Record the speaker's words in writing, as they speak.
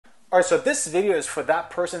All right, so this video is for that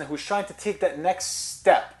person who's trying to take that next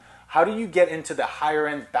step. How do you get into the higher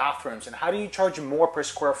end bathrooms and how do you charge more per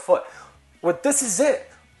square foot? Well, this is it.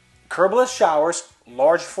 Curbless showers,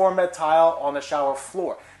 large format tile on the shower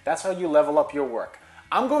floor. That's how you level up your work.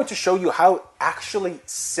 I'm going to show you how actually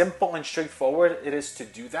simple and straightforward it is to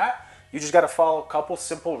do that. You just got to follow a couple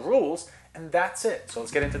simple rules and that's it. So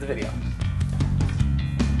let's get into the video.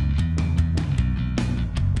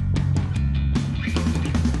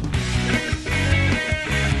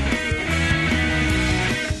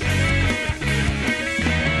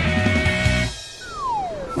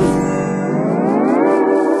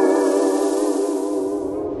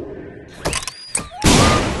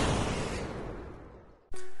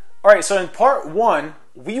 All right, so in part one,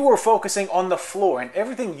 we were focusing on the floor and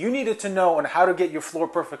everything you needed to know on how to get your floor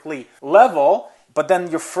perfectly level, but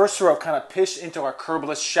then your first row kind of pitched into our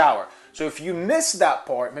curbless shower. So if you missed that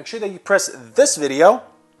part, make sure that you press this video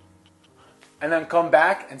and then come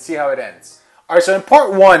back and see how it ends. All right, so in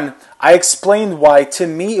part one, I explained why, to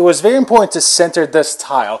me, it was very important to center this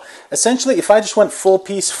tile. Essentially, if I just went full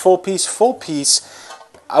piece, full piece, full piece,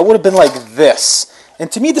 I would have been like this.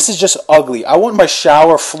 And to me, this is just ugly. I want my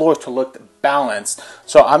shower floor to look balanced.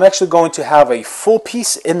 So I'm actually going to have a full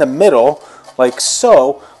piece in the middle, like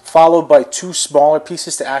so, followed by two smaller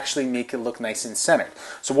pieces to actually make it look nice and centered.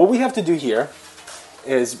 So what we have to do here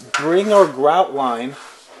is bring our grout line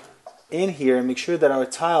in here and make sure that our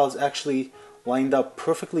tile is actually lined up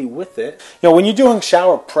perfectly with it. You know, when you're doing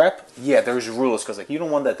shower prep, yeah, there's rules because like you don't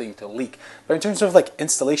want that thing to leak. But in terms of like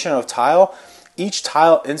installation of tile, each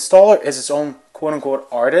tile installer is its own quote-unquote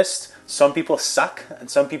artist. Some people suck and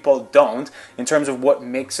some people don't in terms of what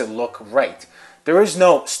makes it look right. There is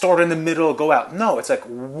no start in the middle, go out. No, it's like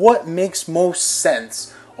what makes most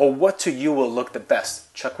sense or what to you will look the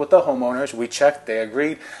best. Check with the homeowners. We checked, they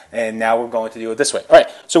agreed, and now we're going to do it this way. All right,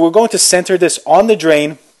 so we're going to center this on the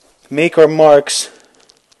drain, make our marks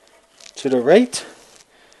to the right,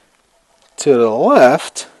 to the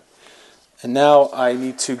left, and now I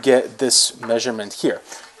need to get this measurement here.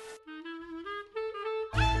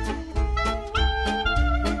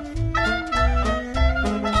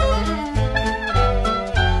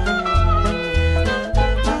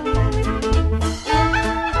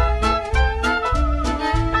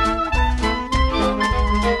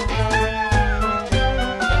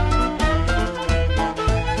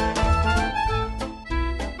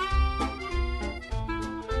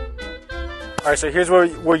 All right, so here's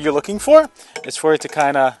what you're looking for. It's for it to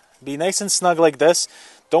kind of be nice and snug like this.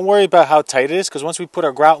 Don't worry about how tight it is because once we put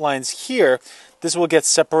our grout lines here, this will get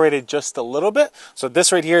separated just a little bit. So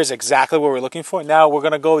this right here is exactly what we're looking for. Now we're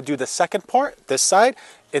going to go do the second part, this side.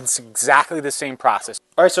 It's exactly the same process.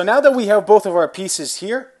 All right, so now that we have both of our pieces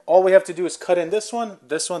here, all we have to do is cut in this one,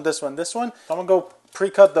 this one, this one, this one. So I'm going to go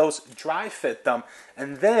pre-cut those, dry fit them,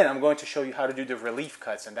 and then I'm going to show you how to do the relief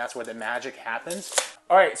cuts, and that's where the magic happens.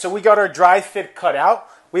 All right, so we got our dry fit cut out.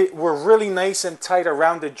 We're really nice and tight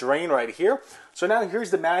around the drain right here. So now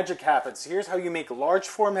here's the magic happens. Here's how you make large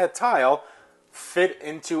format tile fit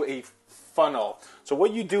into a funnel. So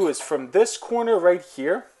what you do is from this corner right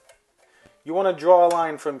here, you want to draw a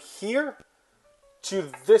line from here to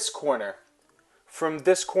this corner. From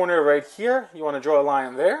this corner right here, you want to draw a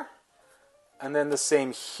line there. And then the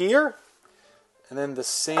same here, and then the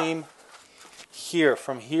same here.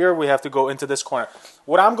 From here, we have to go into this corner.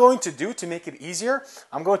 What I'm going to do to make it easier,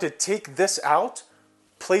 I'm going to take this out,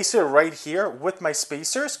 place it right here with my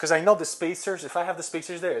spacers, because I know the spacers, if I have the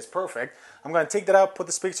spacers there, it's perfect. I'm going to take that out, put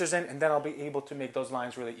the spacers in, and then I'll be able to make those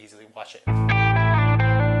lines really easily. Watch it.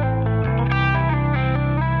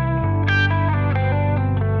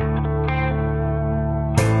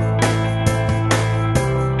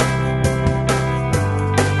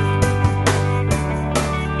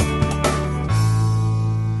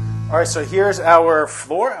 All right, so here's our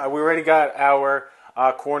floor. We already got our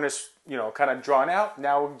corners, kind of drawn out.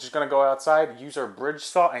 Now we're just gonna go outside, use our bridge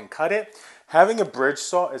saw and cut it. Having a bridge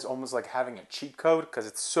saw is almost like having a cheat code because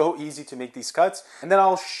it's so easy to make these cuts. And then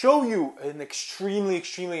I'll show you an extremely,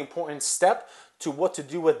 extremely important step to what to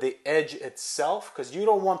do with the edge itself, because you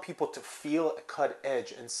don't want people to feel a cut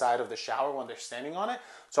edge inside of the shower when they're standing on it.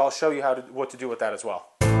 So I'll show you what to do with that as well.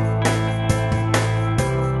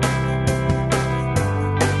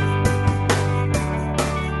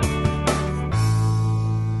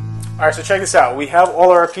 All right, so check this out. We have all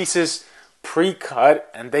our pieces pre-cut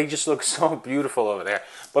and they just look so beautiful over there.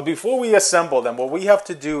 But before we assemble them, what we have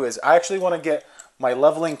to do is I actually want to get my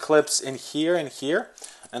leveling clips in here and here.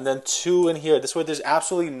 and then 2 in here. This way there's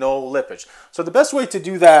absolutely no lippage. So the best way to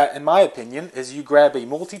do that, in my opinion, is you grab a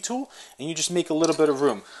multi-tool and you just make a little bit of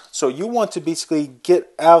room. So you want to basically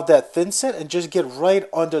get out that thin set and just get right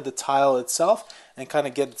under the tile itself and kind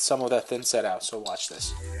of get some of that thin set out. So watch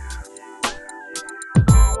this.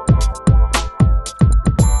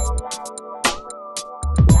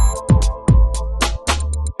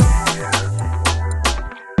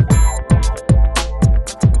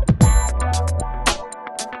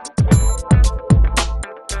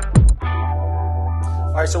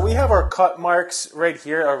 All right, so we have our cut marks right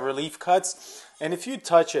here, our relief cuts, and if you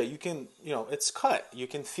touch it, you can, it's cut. You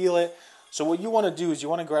can feel it. So what you want to do is you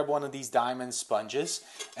want to grab one of these diamond sponges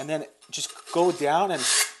and then just go down and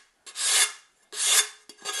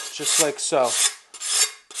just like so.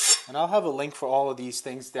 And I'll have a link for all of these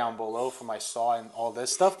things down below for my saw and all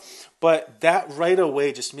this stuff. But that right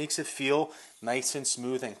away just makes it feel nice and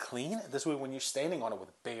smooth and clean. This way when you're standing on it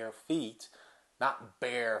with bare feet, not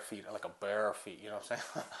bare feet, like a bare feet, you know what I'm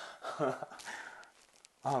saying?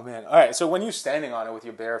 Oh man. All right, so when you're standing on it with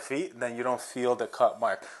your bare feet, then you don't feel the cut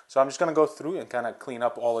mark. So I'm just gonna go through and kind of clean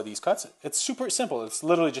up all of these cuts. It's super simple. It's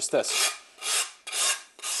literally just this.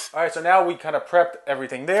 All right, so now we kind of prepped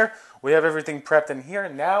everything there. We have everything prepped in here.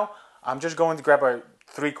 Now I'm just going to grab a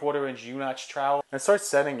 3/4 inch U-notch trowel and start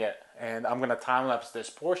setting it. And I'm gonna time lapse this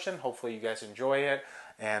portion. Hopefully you guys enjoy it.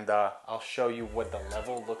 And I'll show you what the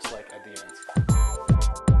level looks like at the end.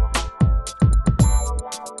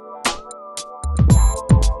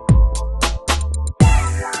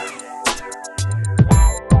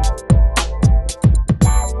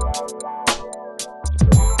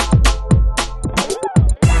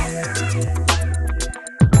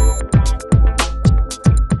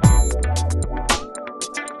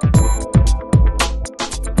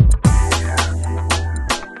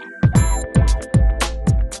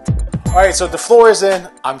 All right, so the floor is in.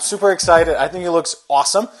 I'm super excited. I think it looks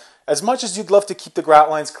awesome. As much as you'd love to keep the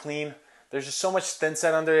grout lines clean, there's just so much thin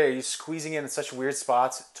set under there. You're squeezing it in such weird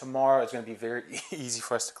spots. Tomorrow it's going to be very easy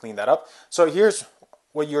for us to clean that up. So here's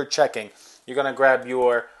what you're checking. You're going to grab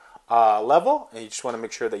your level, and you just want to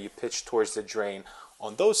make sure that you pitch towards the drain.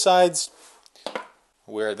 On those sides,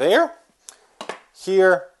 we're there,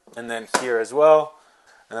 here, and then here as well.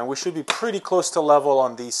 And then we should be pretty close to level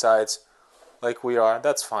on these sides. Like we are,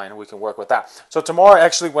 that's fine, we can work with that. So tomorrow,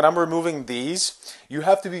 actually, when I'm removing these, you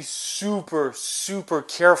have to be super, super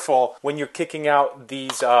careful when you're kicking out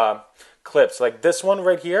these clips. Like this one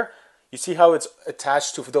right here, you see how it's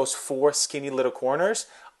attached to those 4 skinny little corners?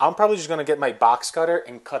 I'm probably just gonna get my box cutter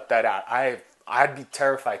and cut that out. I'd be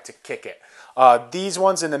terrified to kick it. These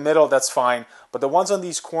ones in the middle, that's fine. But the ones on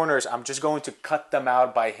these corners, I'm just going to cut them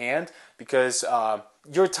out by hand because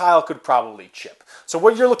your tile could probably chip. So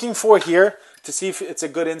what you're looking for here, to see if it's a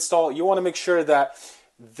good install, you want to make sure that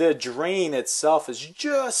the drain itself is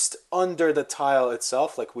just under the tile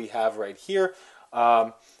itself, like we have right here.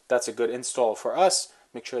 That's a good install for us.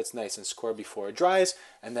 Make sure it's nice and square before it dries.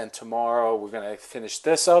 And then tomorrow we're going to finish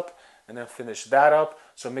this up and then finish that up.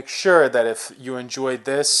 So make sure that if you enjoyed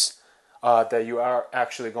this, that you are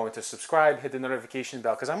actually going to subscribe, hit the notification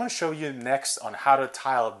bell, because I'm going to show you next on how to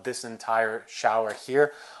tile this entire shower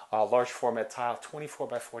here. Large format tile, 24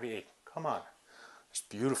 by 48. Come on, it's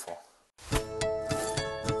beautiful.